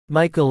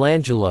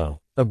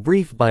Michelangelo, a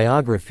brief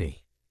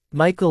biography.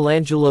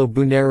 Michelangelo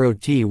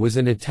Buonarroti was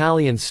an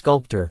Italian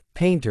sculptor,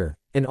 painter,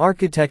 and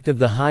architect of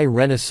the High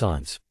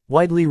Renaissance,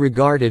 widely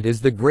regarded as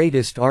the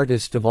greatest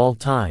artist of all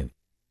time.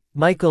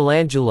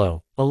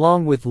 Michelangelo,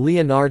 along with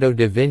Leonardo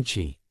da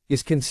Vinci,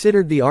 is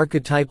considered the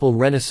archetypal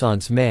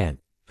Renaissance man,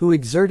 who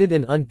exerted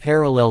an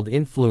unparalleled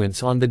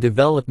influence on the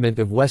development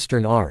of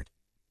Western art.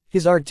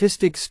 His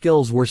artistic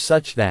skills were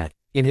such that,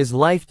 in his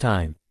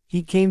lifetime,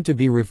 he came to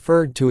be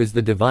referred to as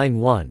the Divine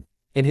One,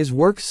 and his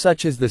works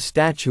such as the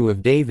Statue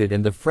of David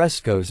and the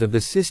frescoes of the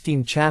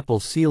Sistine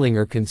Chapel ceiling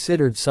are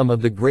considered some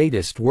of the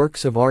greatest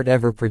works of art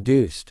ever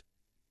produced.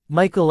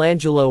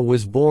 Michelangelo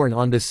was born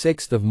on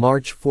 6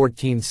 March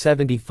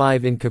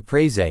 1475 in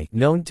Caprese,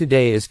 known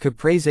today as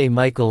Caprese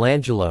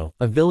Michelangelo,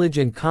 a village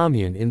and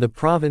commune in the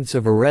province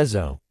of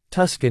Arezzo,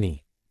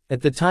 Tuscany.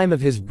 At the time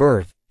of his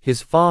birth,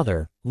 his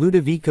father,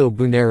 Ludovico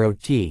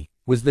Buonarroti,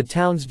 was the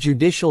town's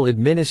judicial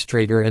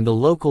administrator and the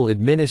local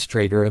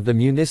administrator of the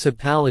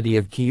municipality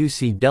of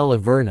Chiusi della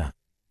Verna.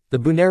 The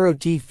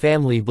Buonarroti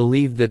family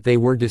believed that they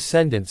were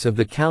descendants of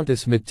the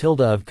Countess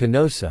Matilda of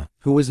Canossa,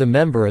 who was a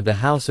member of the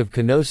House of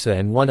Canossa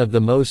and one of the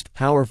most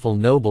powerful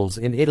nobles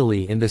in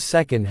Italy in the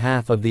second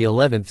half of the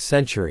 11th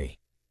century.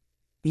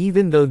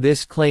 Even though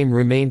this claim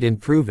remained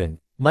unproven,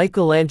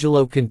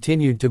 Michelangelo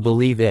continued to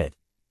believe it.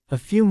 A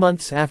few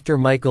months after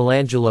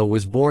Michelangelo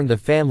was born, the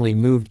family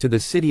moved to the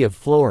city of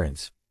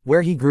Florence,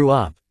 where he grew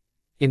up.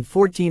 In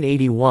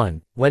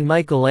 1481, when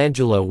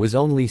Michelangelo was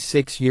only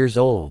 6 years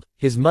old,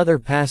 his mother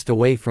passed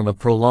away from a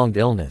prolonged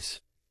illness.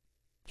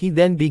 He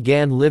then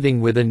began living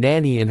with a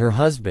nanny and her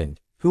husband,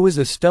 who was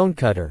a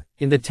stonecutter,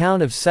 in the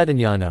town of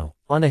Settignano,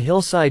 on a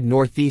hillside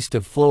northeast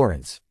of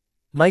Florence.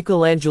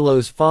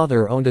 Michelangelo's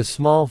father owned a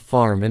small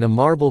farm and a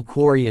marble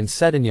quarry in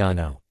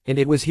Settignano, and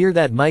it was here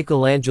that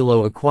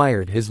Michelangelo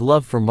acquired his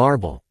love for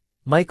marble.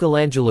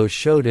 Michelangelo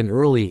showed an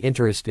early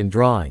interest in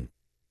drawing.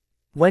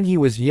 When he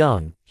was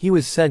young, he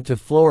was sent to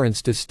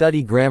Florence to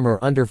study grammar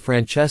under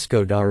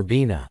Francesco da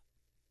Urbina.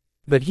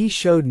 But he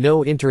showed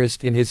no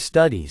interest in his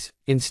studies,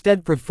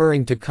 instead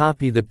preferring to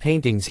copy the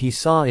paintings he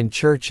saw in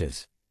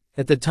churches.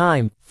 At the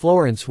time,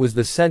 Florence was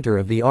the center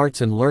of the arts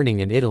and learning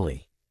in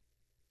Italy.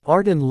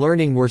 Art and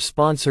learning were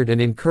sponsored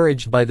and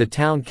encouraged by the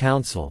town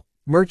council,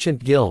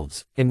 merchant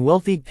guilds, and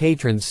wealthy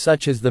patrons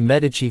such as the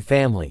Medici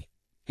family.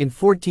 In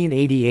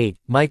 1488,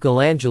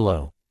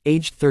 Michelangelo,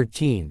 aged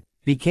 13,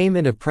 became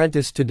an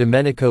apprentice to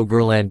Domenico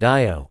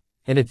Ghirlandaio,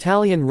 an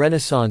Italian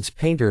Renaissance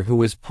painter who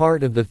was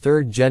part of the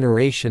third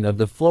generation of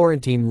the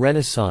Florentine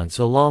Renaissance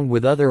along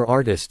with other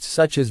artists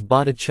such as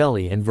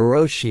Botticelli and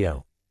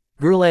Verrocchio.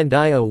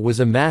 Ghirlandaio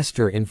was a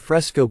master in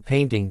fresco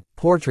painting,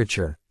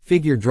 portraiture,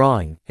 figure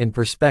drawing, and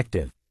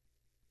perspective.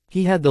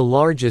 He had the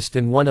largest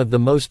and one of the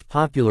most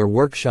popular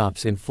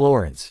workshops in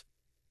Florence.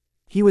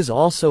 He was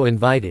also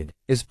invited,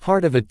 as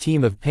part of a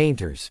team of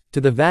painters, to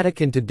the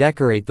Vatican to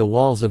decorate the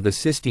walls of the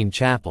Sistine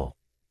Chapel.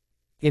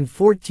 In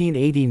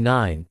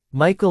 1489,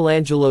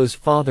 Michelangelo's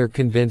father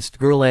convinced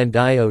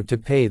Ghirlandaio to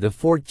pay the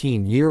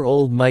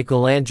 14-year-old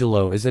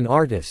Michelangelo as an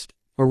artist,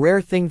 a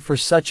rare thing for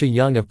such a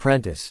young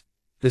apprentice.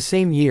 The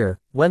same year,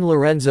 when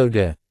Lorenzo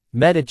de'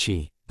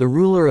 Medici, the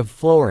ruler of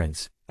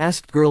Florence,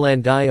 asked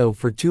Ghirlandaio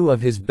for 2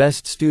 of his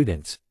best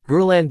students,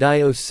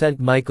 Ghirlandaio sent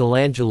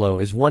Michelangelo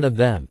as one of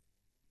them.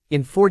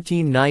 In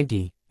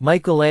 1490,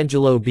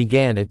 Michelangelo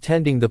began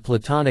attending the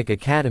Platonic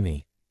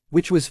Academy,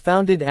 which was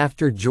founded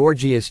after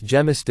Georgius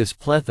Gemistus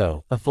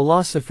Pletho, a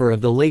philosopher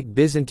of the late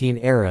Byzantine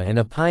era and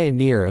a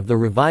pioneer of the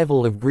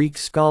revival of Greek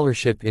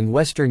scholarship in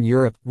Western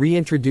Europe,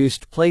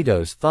 reintroduced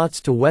Plato's thoughts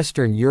to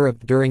Western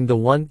Europe during the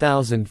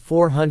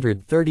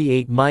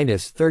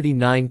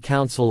 1438–39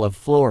 Council of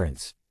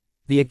Florence.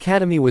 The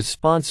academy was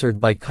sponsored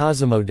by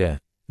Cosimo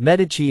de'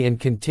 Medici and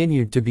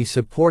continued to be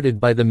supported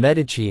by the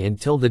Medici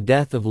until the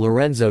death of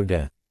Lorenzo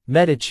de'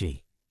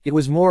 Medici. It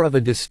was more of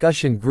a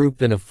discussion group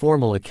than a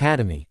formal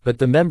academy, but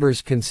the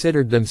members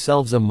considered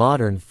themselves a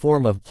modern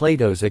form of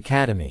Plato's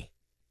academy.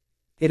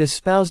 It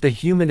espoused a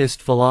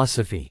humanist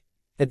philosophy.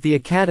 At the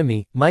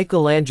academy,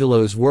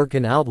 Michelangelo's work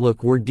and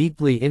outlook were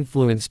deeply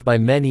influenced by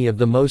many of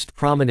the most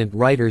prominent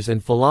writers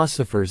and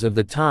philosophers of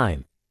the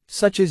time,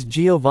 such as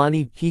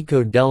Giovanni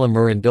Pico della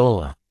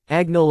Mirandola,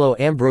 Agnolo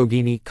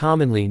Ambrogini,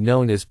 commonly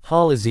known as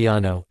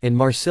Poliziano, and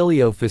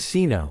Marsilio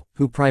Ficino,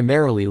 who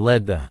primarily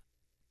led the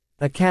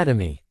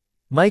academy.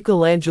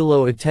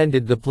 Michelangelo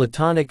attended the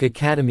Platonic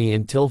Academy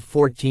until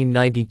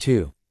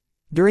 1492.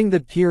 During the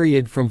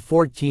period from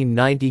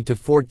 1490 to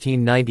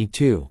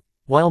 1492,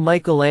 while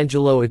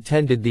Michelangelo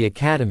attended the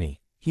academy,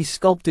 he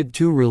sculpted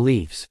 2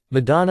 reliefs,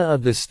 Madonna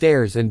of the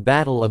Stairs and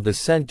Battle of the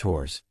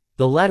Centaurs,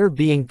 the latter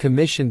being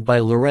commissioned by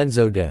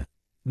Lorenzo de'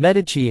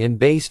 Medici and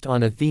based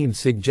on a theme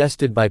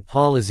suggested by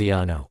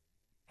Poliziano.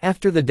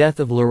 After the death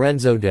of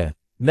Lorenzo de'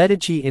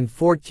 Medici in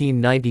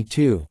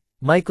 1492,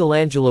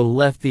 Michelangelo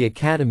left the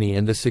academy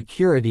and the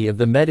security of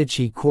the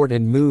Medici court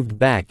and moved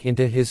back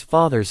into his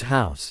father's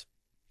house.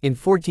 In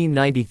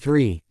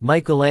 1493,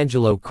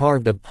 Michelangelo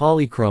carved a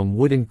polychrome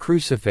wooden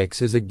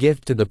crucifix as a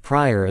gift to the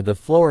prior of the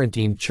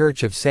Florentine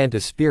Church of Santo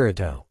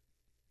Spirito.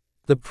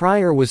 The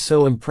prior was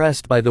so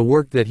impressed by the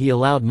work that he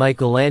allowed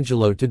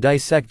Michelangelo to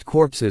dissect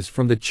corpses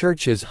from the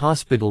church's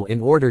hospital in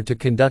order to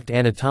conduct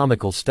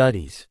anatomical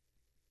studies.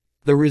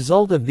 The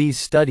result of these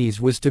studies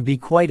was to be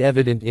quite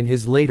evident in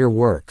his later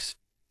works.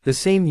 The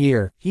same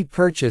year, he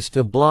purchased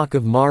a block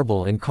of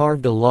marble and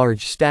carved a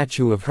large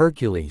statue of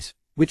Hercules,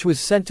 which was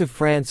sent to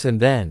France and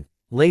then,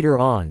 later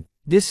on,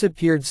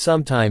 disappeared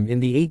sometime in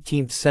the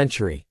 18th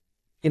century.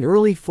 In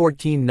early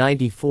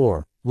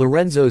 1494,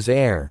 Lorenzo's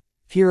heir,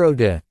 Piero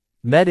de'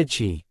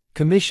 Medici,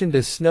 commissioned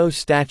a snow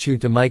statue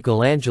to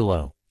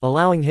Michelangelo,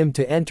 allowing him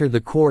to enter the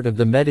court of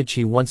the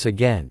Medici once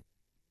again.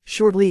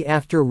 Shortly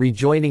after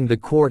rejoining the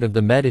court of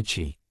the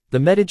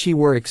Medici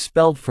were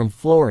expelled from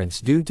Florence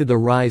due to the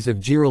rise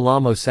of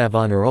Girolamo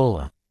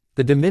Savonarola,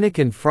 the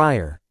Dominican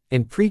friar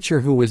and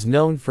preacher who was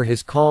known for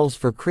his calls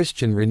for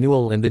Christian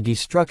renewal and the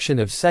destruction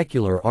of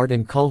secular art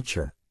and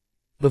culture.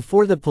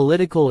 Before the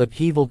political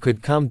upheaval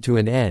could come to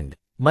an end,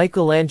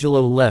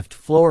 Michelangelo left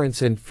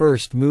Florence and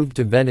first moved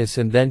to Venice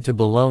and then to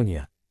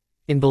Bologna.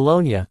 In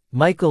Bologna,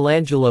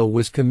 Michelangelo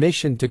was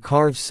commissioned to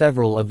carve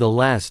several of the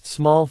last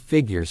small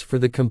figures for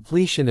the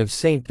completion of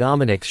St.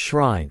 Dominic's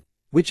shrine,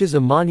 which is a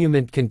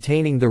monument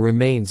containing the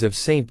remains of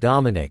St.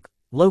 Dominic,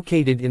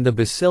 located in the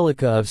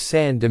Basilica of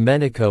San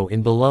Domenico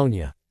in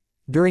Bologna.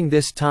 During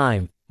this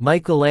time,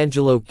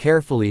 Michelangelo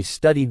carefully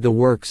studied the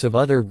works of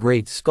other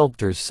great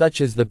sculptors such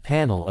as the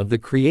panel of the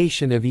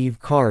Creation of Eve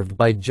carved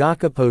by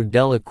Jacopo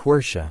della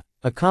Quercia,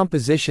 a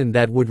composition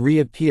that would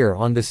reappear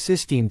on the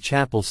Sistine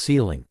Chapel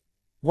ceiling.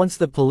 Once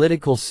the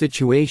political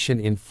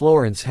situation in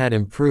Florence had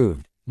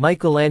improved,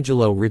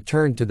 Michelangelo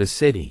returned to the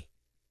city.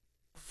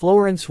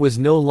 Florence was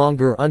no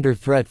longer under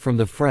threat from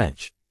the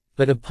French,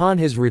 but upon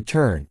his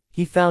return,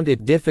 he found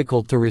it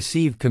difficult to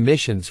receive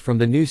commissions from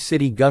the new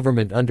city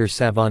government under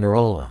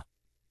Savonarola.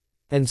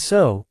 And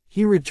so,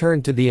 he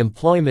returned to the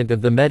employment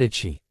of the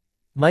Medici.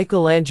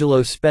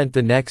 Michelangelo spent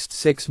the next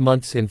 6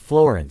 months in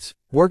Florence,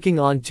 working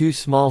on 2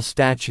 small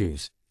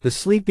statues, the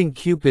Sleeping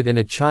Cupid and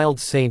a child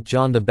Saint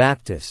John the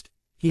Baptist.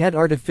 He had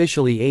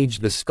artificially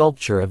aged the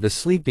sculpture of the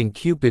Sleeping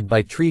Cupid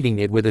by treating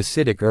it with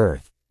acidic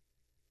earth.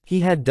 He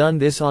had done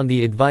this on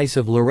the advice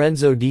of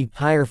Lorenzo di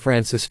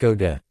Pierfrancesco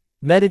de'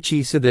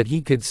 Medici so that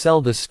he could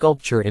sell the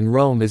sculpture in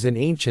Rome as an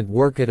ancient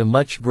work at a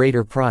much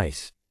greater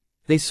price.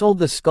 They sold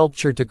the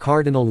sculpture to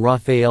Cardinal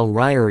Raphael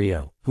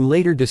Riario, who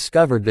later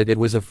discovered that it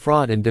was a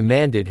fraud and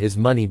demanded his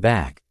money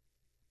back.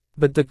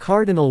 But the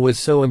cardinal was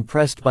so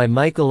impressed by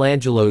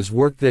Michelangelo's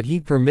work that he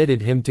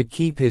permitted him to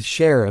keep his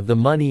share of the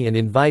money and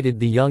invited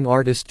the young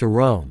artist to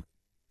Rome.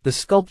 The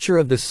sculpture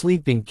of the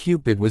Sleeping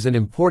Cupid was an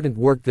important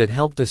work that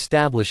helped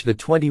establish the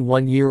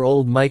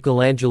 21-year-old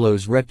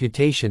Michelangelo's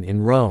reputation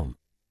in Rome.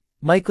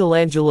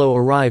 Michelangelo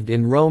arrived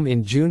in Rome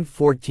in June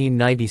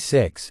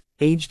 1496,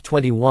 aged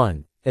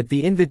 21. At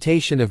the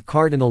invitation of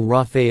Cardinal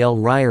Raphael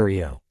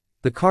Riario,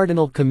 the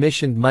cardinal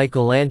commissioned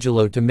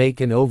Michelangelo to make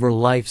an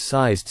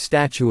over-life-sized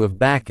statue of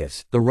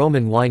Bacchus, the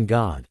Roman wine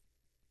god.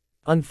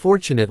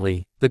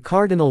 Unfortunately, the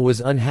cardinal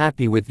was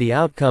unhappy with the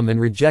outcome and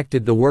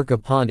rejected the work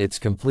upon its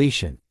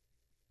completion.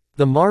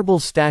 The marble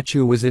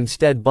statue was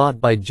instead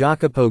bought by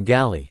Jacopo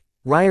Galli,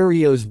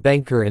 Riario's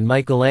banker and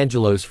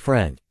Michelangelo's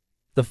friend.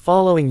 The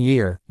following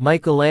year,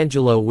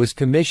 Michelangelo was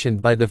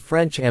commissioned by the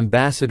French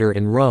ambassador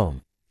in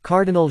Rome,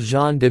 Cardinal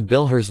Jean de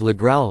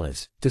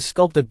Villers-le-Graules, to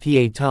sculpt a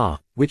Pietà,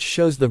 which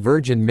shows the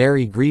Virgin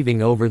Mary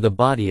grieving over the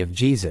body of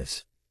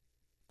Jesus.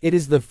 It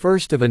is the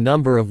first of a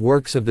number of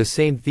works of the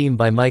same theme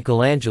by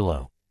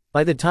Michelangelo,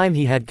 by the time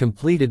he had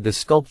completed the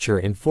sculpture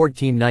in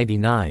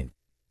 1499.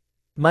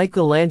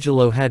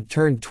 Michelangelo had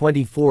turned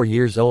 24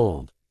 years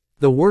old.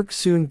 The work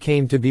soon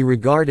came to be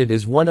regarded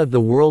as one of the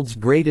world's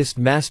greatest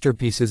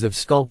masterpieces of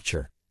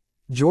sculpture.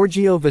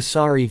 Giorgio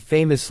Vasari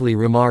famously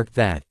remarked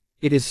that,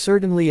 "It is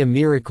certainly a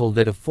miracle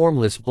that a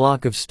formless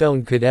block of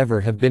stone could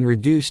ever have been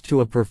reduced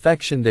to a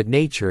perfection that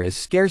nature is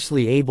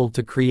scarcely able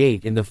to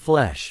create in the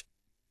flesh."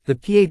 The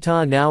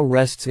Pietà now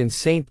rests in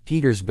St.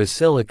 Peter's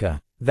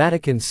Basilica,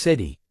 Vatican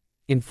City.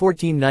 In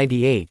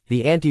 1498,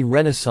 the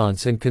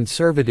anti-Renaissance and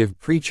conservative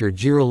preacher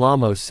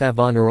Girolamo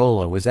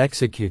Savonarola was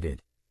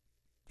executed.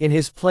 In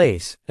his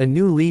place, a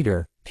new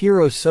leader,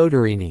 Piero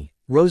Soderini,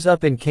 rose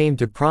up and came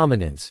to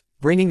prominence,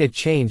 bringing a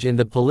change in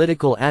the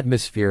political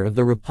atmosphere of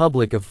the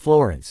Republic of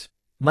Florence.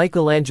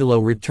 Michelangelo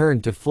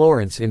returned to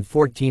Florence in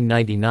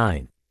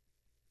 1499.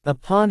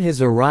 Upon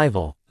his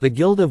arrival, the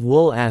Guild of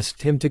Wool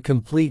asked him to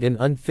complete an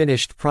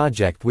unfinished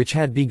project which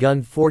had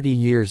begun 40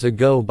 years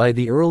ago by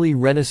the early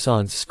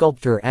Renaissance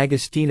sculptor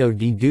Agostino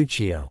di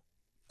Duccio.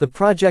 The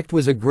project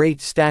was a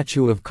great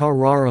statue of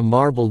Carrara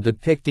marble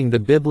depicting the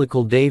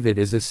biblical David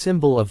as a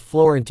symbol of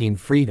Florentine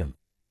freedom.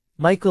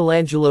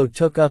 Michelangelo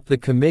took up the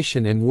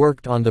commission and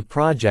worked on the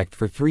project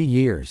for 3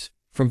 years,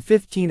 from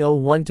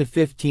 1501 to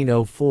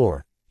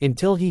 1504,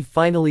 until he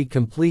finally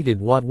completed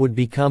what would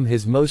become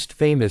his most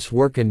famous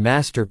work and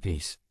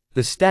masterpiece,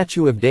 the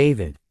Statue of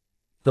David.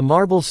 The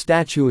marble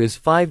statue is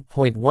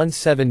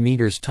 5.17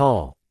 meters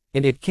tall,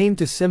 and it came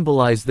to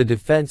symbolize the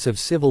defense of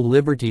civil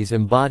liberties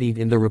embodied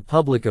in the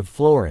Republic of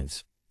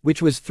Florence,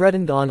 which was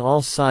threatened on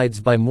all sides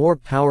by more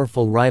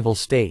powerful rival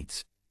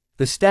states.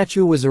 The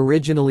statue was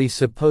originally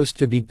supposed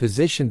to be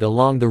positioned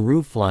along the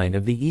roofline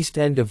of the east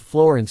end of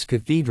Florence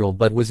Cathedral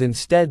but was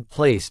instead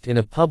placed in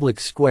a public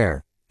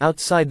square,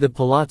 outside the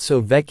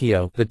Palazzo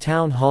Vecchio, the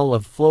town hall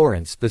of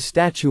Florence. The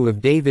statue of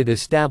David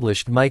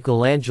established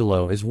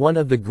Michelangelo as one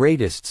of the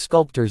greatest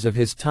sculptors of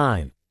his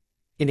time.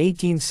 In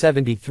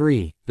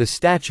 1873, the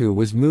statue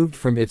was moved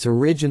from its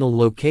original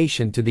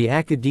location to the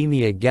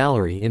Accademia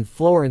Gallery in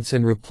Florence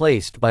and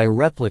replaced by a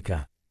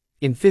replica.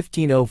 In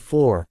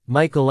 1504,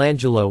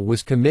 Michelangelo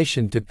was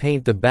commissioned to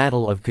paint the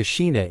Battle of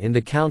Cascina in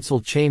the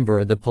council chamber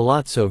of the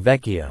Palazzo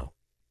Vecchio.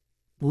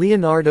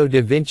 Leonardo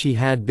da Vinci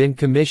had been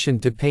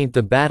commissioned to paint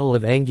the Battle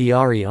of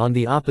Anghiari on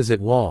the opposite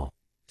wall.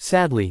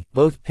 Sadly,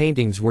 both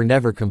paintings were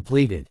never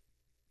completed.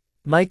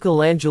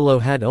 Michelangelo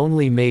had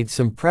only made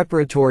some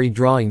preparatory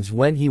drawings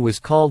when he was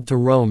called to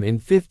Rome in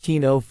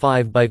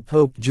 1505 by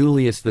Pope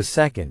Julius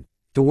II,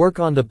 to work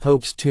on the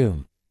Pope's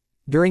tomb.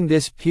 During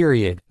this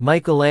period,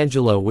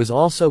 Michelangelo was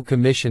also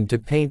commissioned to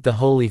paint the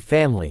Holy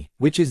Family,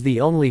 which is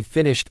the only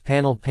finished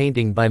panel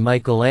painting by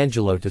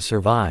Michelangelo to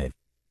survive.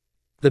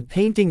 The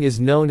painting is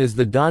known as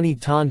the Doni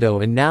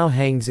Tondo and now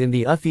hangs in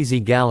the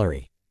Uffizi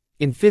Gallery.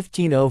 In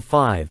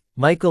 1505,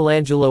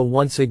 Michelangelo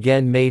once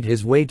again made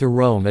his way to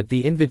Rome at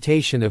the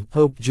invitation of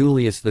Pope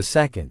Julius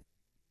II.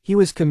 He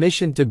was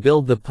commissioned to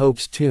build the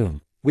Pope's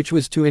tomb, which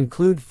was to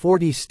include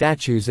 40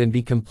 statues and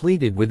be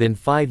completed within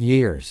 5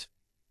 years.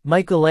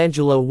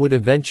 Michelangelo would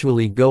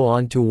eventually go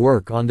on to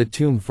work on the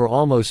tomb for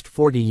almost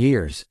 40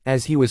 years,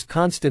 as he was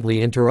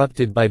constantly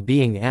interrupted by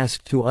being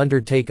asked to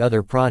undertake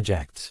other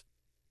projects.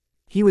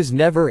 He was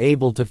never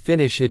able to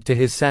finish it to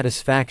his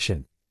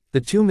satisfaction. The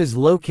tomb is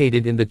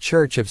located in the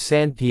Church of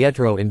San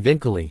Pietro in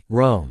Vincoli,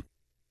 Rome.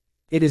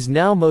 It is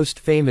now most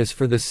famous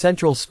for the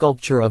central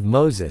sculpture of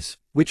Moses,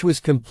 which was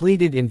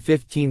completed in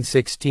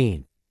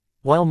 1516.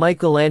 While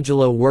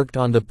Michelangelo worked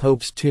on the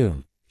Pope's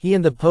tomb, he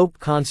and the Pope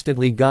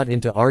constantly got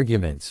into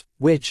arguments,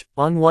 which,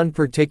 on one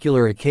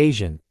particular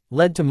occasion,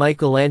 led to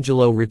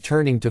Michelangelo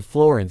returning to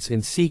Florence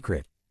in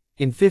secret.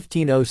 In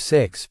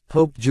 1506,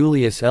 Pope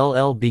Julius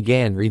II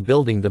began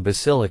rebuilding the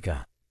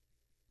basilica.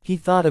 He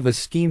thought of a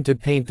scheme to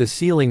paint the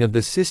ceiling of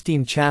the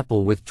Sistine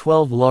Chapel with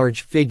 12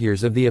 large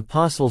figures of the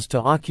apostles to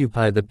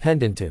occupy the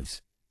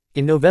pendentives.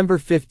 In November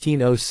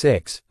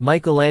 1506,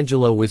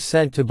 Michelangelo was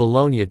sent to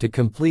Bologna to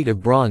complete a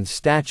bronze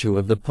statue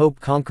of the Pope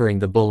conquering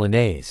the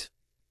Bolognese.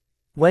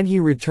 When he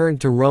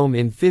returned to Rome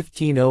in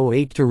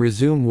 1508 to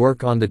resume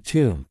work on the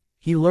tomb,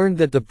 he learned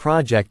that the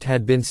project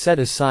had been set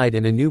aside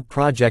and a new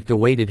project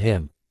awaited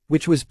him,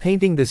 which was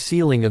painting the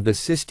ceiling of the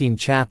Sistine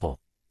Chapel.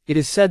 It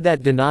is said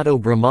that Donato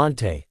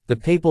Bramante, the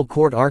papal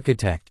court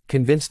architect,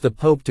 convinced the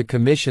Pope to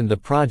commission the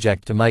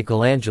project to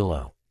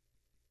Michelangelo.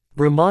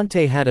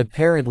 Bramante had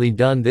apparently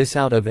done this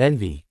out of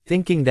envy,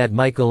 thinking that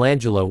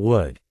Michelangelo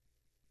would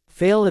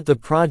fail at the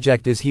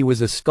project as he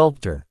was a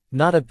sculptor,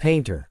 not a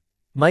painter.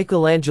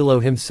 Michelangelo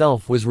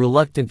himself was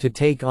reluctant to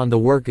take on the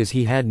work as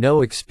he had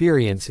no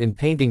experience in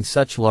painting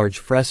such large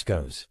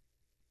frescoes.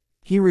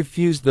 He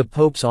refused the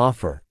Pope's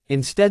offer,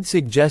 instead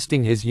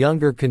suggesting his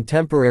younger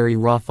contemporary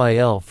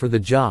Raphael for the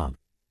job.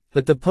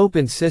 But the Pope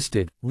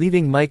insisted,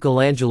 leaving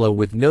Michelangelo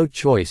with no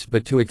choice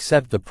but to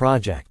accept the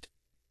project.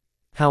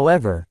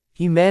 However,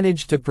 he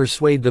managed to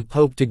persuade the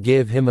Pope to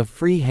give him a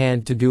free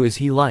hand to do as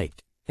he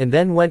liked, and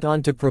then went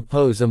on to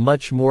propose a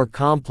much more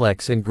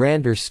complex and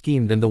grander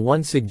scheme than the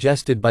one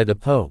suggested by the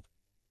Pope.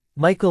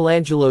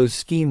 Michelangelo's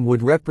scheme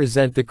would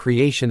represent the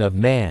creation of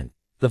man,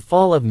 the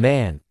fall of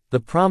man, the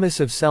promise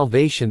of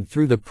salvation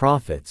through the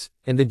prophets,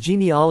 and the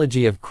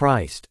genealogy of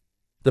Christ.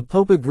 The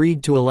Pope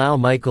agreed to allow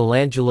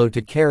Michelangelo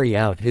to carry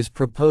out his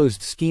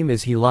proposed scheme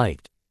as he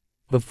liked.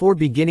 Before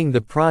beginning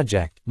the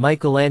project,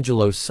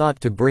 Michelangelo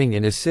sought to bring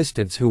in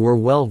assistants who were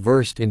well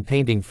versed in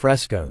painting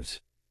frescoes.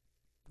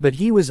 But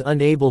he was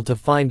unable to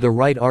find the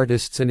right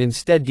artists and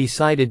instead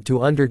decided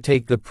to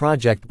undertake the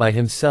project by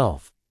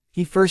himself.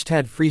 He first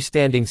had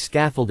freestanding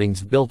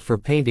scaffoldings built for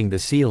painting the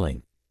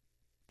ceiling.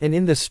 And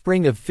in the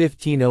spring of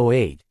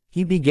 1508,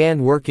 he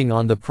began working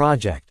on the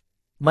project.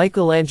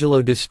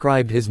 Michelangelo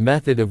described his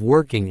method of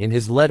working in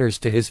his letters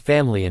to his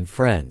family and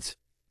friends.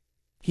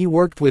 He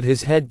worked with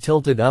his head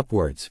tilted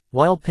upwards,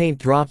 while paint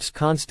drops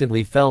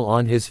constantly fell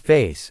on his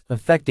face,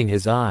 affecting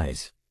his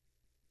eyes.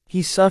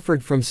 He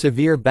suffered from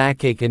severe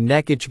backache and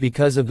neckache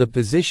because of the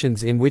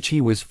positions in which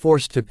he was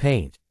forced to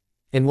paint.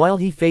 And while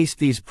he faced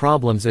these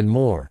problems and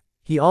more,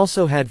 he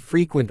also had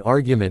frequent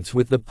arguments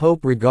with the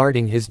Pope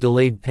regarding his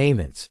delayed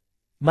payments.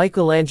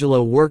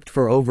 Michelangelo worked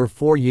for over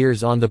 4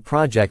 years on the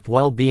project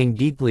while being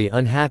deeply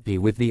unhappy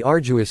with the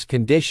arduous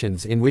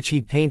conditions in which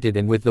he painted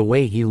and with the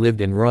way he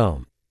lived in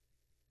Rome.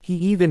 He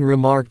even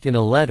remarked in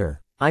a letter,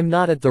 "I'm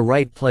not at the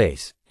right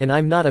place, and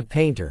I'm not a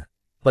painter."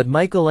 But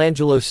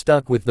Michelangelo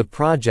stuck with the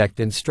project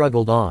and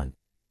struggled on.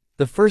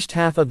 The first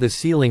half of the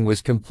ceiling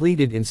was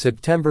completed in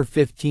September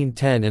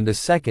 1510 and the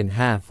second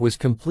half was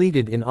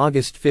completed in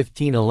August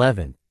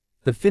 1511.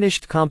 The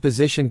finished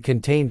composition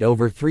contained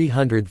over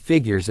 300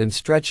 figures and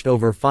stretched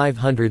over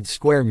 500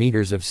 square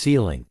meters of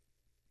ceiling.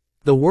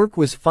 The work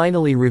was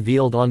finally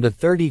revealed on the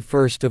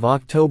 31st of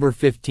October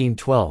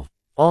 1512,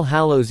 All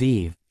Hallows'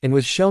 Eve, and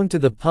was shown to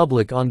the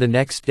public on the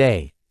next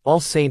day, All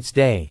Saints'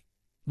 Day.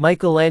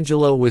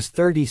 Michelangelo was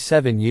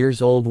 37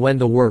 years old when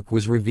the work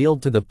was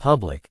revealed to the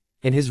public,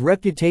 and his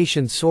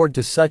reputation soared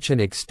to such an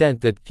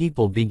extent that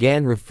people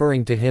began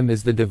referring to him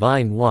as the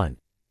Divine One.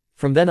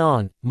 From then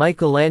on,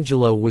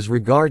 Michelangelo was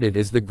regarded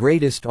as the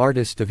greatest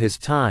artist of his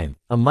time,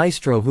 a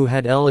maestro who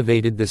had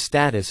elevated the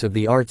status of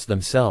the arts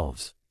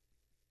themselves.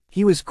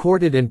 He was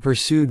courted and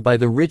pursued by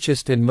the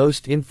richest and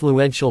most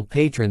influential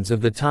patrons of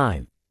the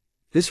time.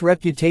 This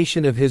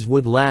reputation of his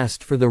would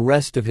last for the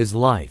rest of his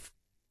life.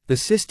 The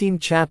Sistine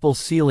Chapel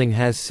ceiling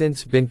has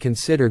since been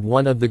considered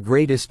one of the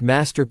greatest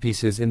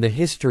masterpieces in the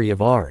history of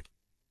art.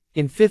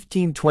 In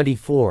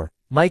 1524,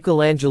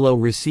 Michelangelo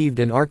received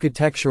an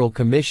architectural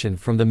commission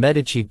from the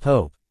Medici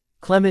Pope,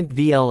 Clement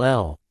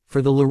VLL,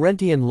 for the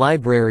Laurentian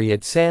Library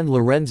at San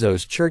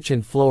Lorenzo's Church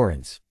in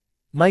Florence.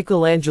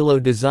 Michelangelo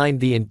designed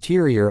the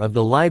interior of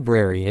the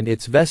library and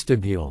its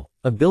vestibule,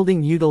 a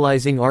building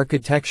utilizing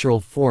architectural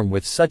form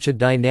with such a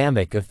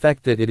dynamic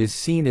effect that it is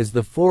seen as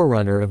the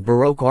forerunner of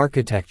Baroque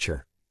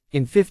architecture.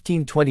 In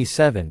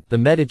 1527, the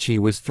Medici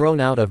was thrown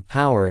out of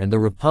power and the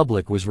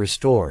Republic was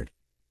restored.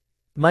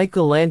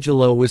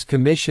 Michelangelo was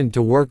commissioned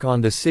to work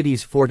on the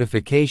city's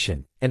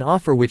fortification, an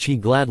offer which he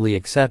gladly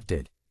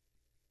accepted.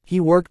 He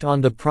worked on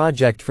the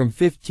project from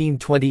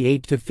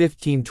 1528 to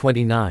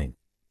 1529.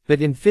 But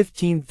in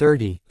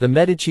 1530, the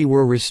Medici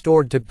were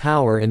restored to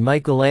power and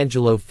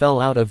Michelangelo fell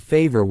out of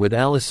favor with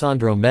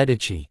Alessandro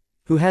Medici,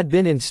 who had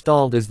been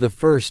installed as the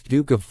first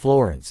Duke of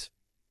Florence.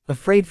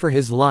 Afraid for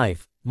his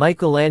life,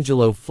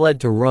 Michelangelo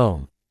fled to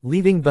Rome,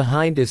 leaving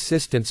behind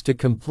assistants to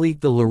complete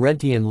the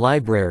Laurentian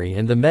Library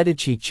and the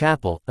Medici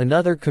Chapel,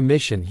 another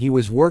commission he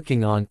was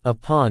working on.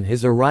 Upon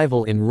his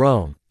arrival in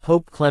Rome,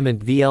 Pope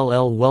Clement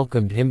VLL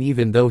welcomed him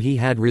even though he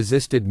had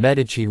resisted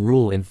Medici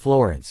rule in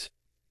Florence.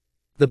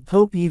 The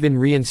Pope even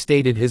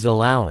reinstated his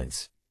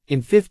allowance. In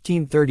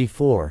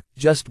 1534,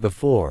 just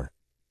before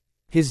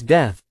his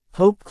death,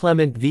 Pope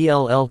Clement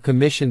VLL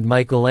commissioned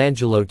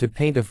Michelangelo to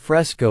paint a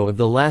fresco of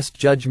the Last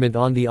Judgment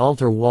on the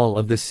altar wall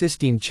of the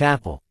Sistine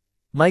Chapel.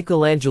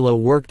 Michelangelo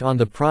worked on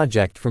the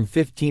project from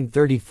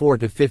 1534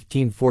 to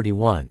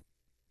 1541.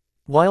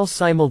 While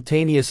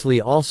simultaneously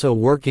also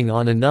working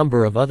on a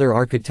number of other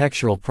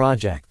architectural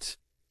projects.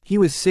 He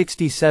was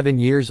 67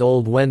 years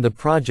old when the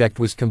project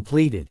was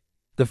completed.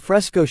 The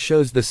fresco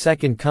shows the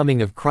second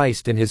coming of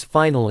Christ and his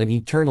final and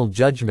eternal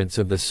judgments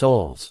of the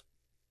souls.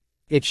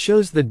 It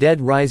shows the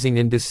dead rising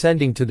and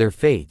descending to their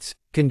fates,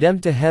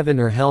 condemned to heaven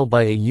or hell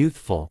by a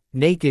youthful,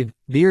 naked,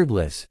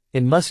 beardless,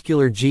 and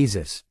muscular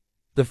Jesus.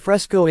 The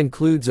fresco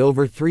includes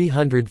over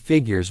 300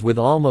 figures with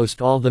almost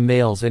all the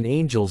males and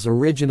angels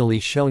originally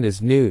shown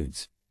as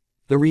nudes.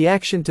 The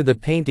reaction to the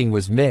painting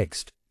was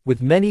mixed,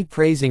 with many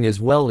praising as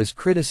well as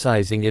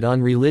criticizing it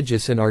on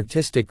religious and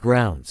artistic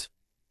grounds.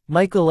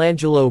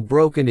 Michelangelo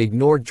broke and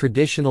ignored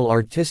traditional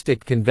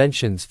artistic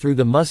conventions through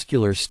the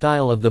muscular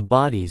style of the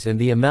bodies and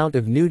the amount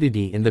of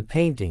nudity in the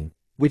painting,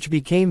 which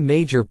became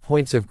major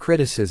points of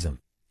criticism.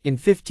 In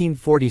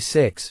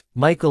 1546,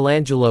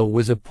 Michelangelo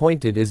was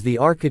appointed as the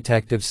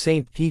architect of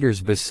St. Peter's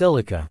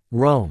Basilica,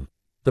 Rome.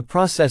 The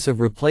process of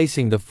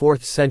replacing the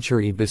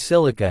 4th-century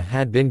basilica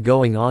had been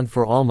going on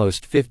for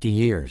almost 50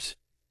 years.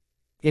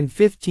 In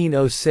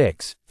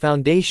 1506,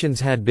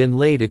 foundations had been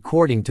laid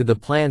according to the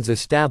plans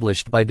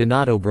established by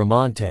Donato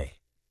Bramante.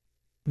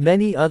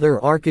 Many other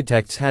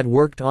architects had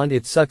worked on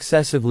it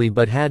successively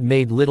but had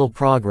made little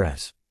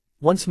progress.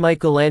 Once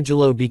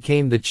Michelangelo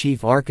became the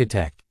chief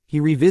architect, he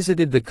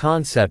revisited the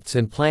concepts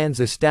and plans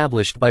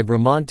established by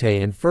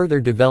Bramante and further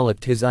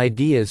developed his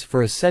ideas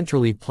for a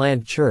centrally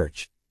planned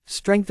church,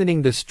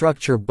 strengthening the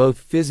structure both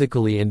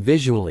physically and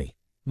visually.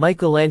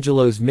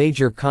 Michelangelo's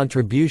major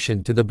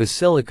contribution to the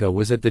basilica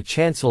was at the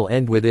chancel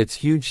end with its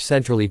huge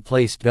centrally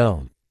placed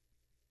dome.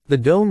 The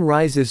dome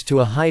rises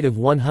to a height of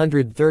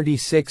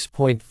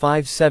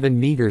 136.57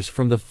 meters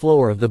from the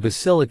floor of the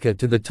basilica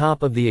to the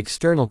top of the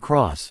external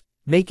cross,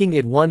 making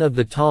it one of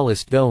the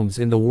tallest domes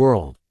in the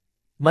world.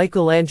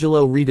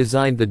 Michelangelo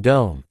redesigned the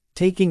dome,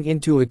 taking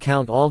into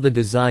account all the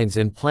designs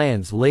and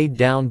plans laid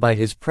down by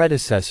his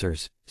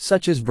predecessors,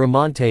 such as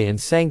Bramante and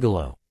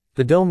Sangallo.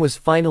 The dome was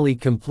finally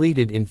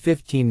completed in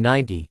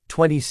 1590,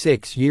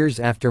 26 years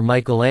after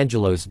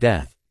Michelangelo's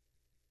death.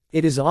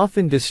 It is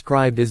often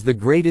described as the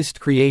greatest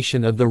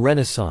creation of the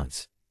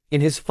Renaissance. In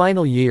his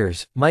final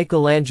years,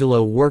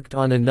 Michelangelo worked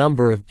on a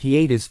number of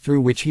pietas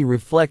through which he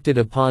reflected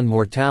upon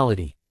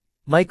mortality.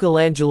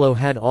 Michelangelo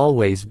had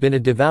always been a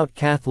devout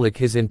Catholic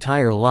his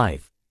entire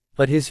life,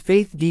 but his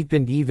faith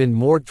deepened even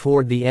more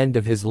toward the end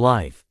of his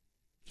life.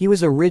 He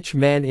was a rich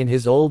man in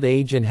his old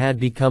age and had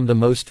become the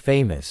most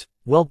famous,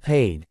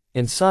 well-paid,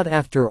 and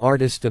sought-after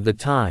artist of the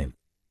time.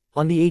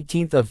 On the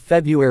 18th of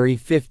February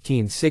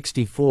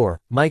 1564,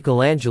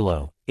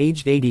 Michelangelo,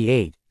 aged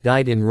 88,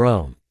 died in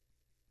Rome.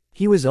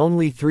 He was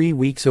only 3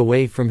 weeks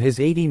away from his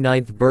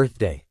 89th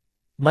birthday.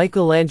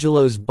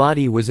 Michelangelo's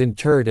body was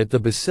interred at the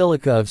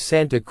Basilica of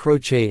Santa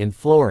Croce in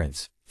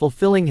Florence,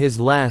 fulfilling his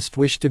last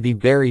wish to be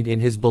buried in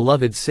his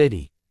beloved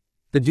city.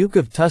 The Duke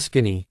of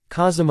Tuscany,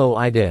 Cosimo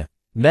I de'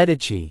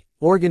 Medici,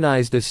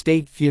 organized a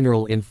state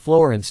funeral in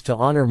Florence to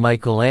honor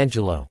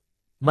Michelangelo.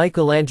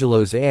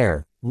 Michelangelo's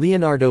heir,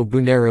 Leonardo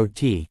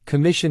Buonarroti,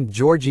 commissioned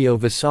Giorgio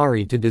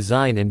Vasari to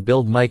design and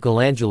build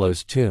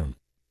Michelangelo's tomb.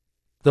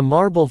 The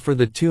marble for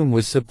the tomb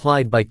was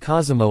supplied by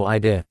Cosimo I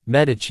de'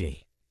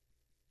 Medici.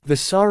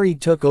 Vasari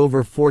took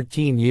over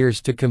 14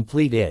 years to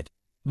complete it.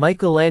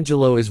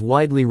 Michelangelo is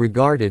widely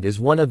regarded as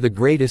one of the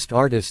greatest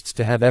artists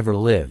to have ever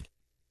lived.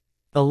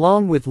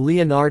 Along with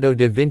Leonardo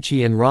da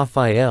Vinci and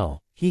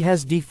Raphael, he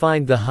has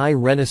defined the High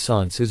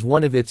Renaissance as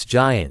one of its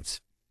giants.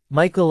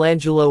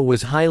 Michelangelo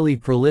was highly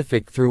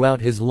prolific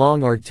throughout his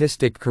long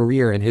artistic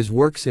career, and his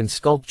works in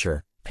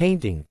sculpture,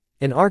 painting,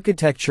 and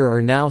architecture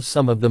are now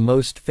some of the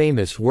most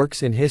famous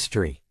works in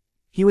history.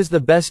 He was the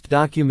best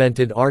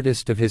documented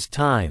artist of his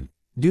time,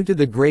 due to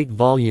the great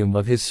volume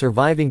of his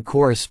surviving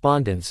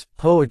correspondence,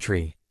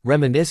 poetry,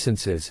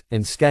 reminiscences,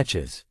 and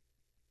sketches.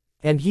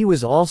 And he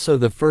was also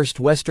the first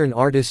Western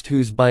artist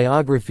whose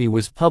biography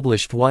was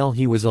published while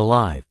he was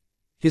alive.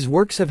 His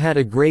works have had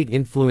a great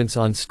influence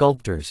on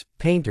sculptors,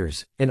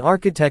 painters, and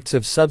architects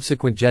of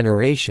subsequent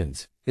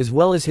generations, as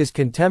well as his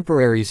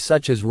contemporaries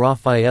such as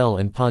Raphael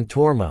and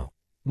Pontormo.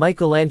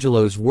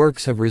 Michelangelo's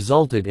works have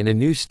resulted in a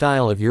new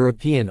style of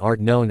European art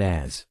known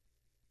as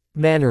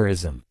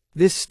Mannerism.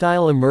 This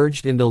style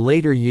emerged in the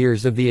later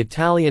years of the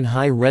Italian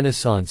High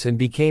Renaissance and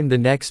became the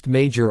next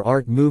major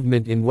art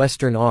movement in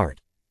Western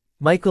art.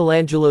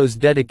 Michelangelo's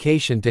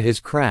dedication to his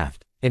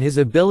craft, and his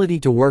ability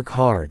to work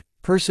hard,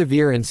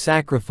 persevere and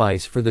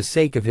sacrifice for the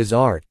sake of his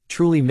art,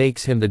 truly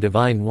makes him the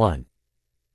Divine One.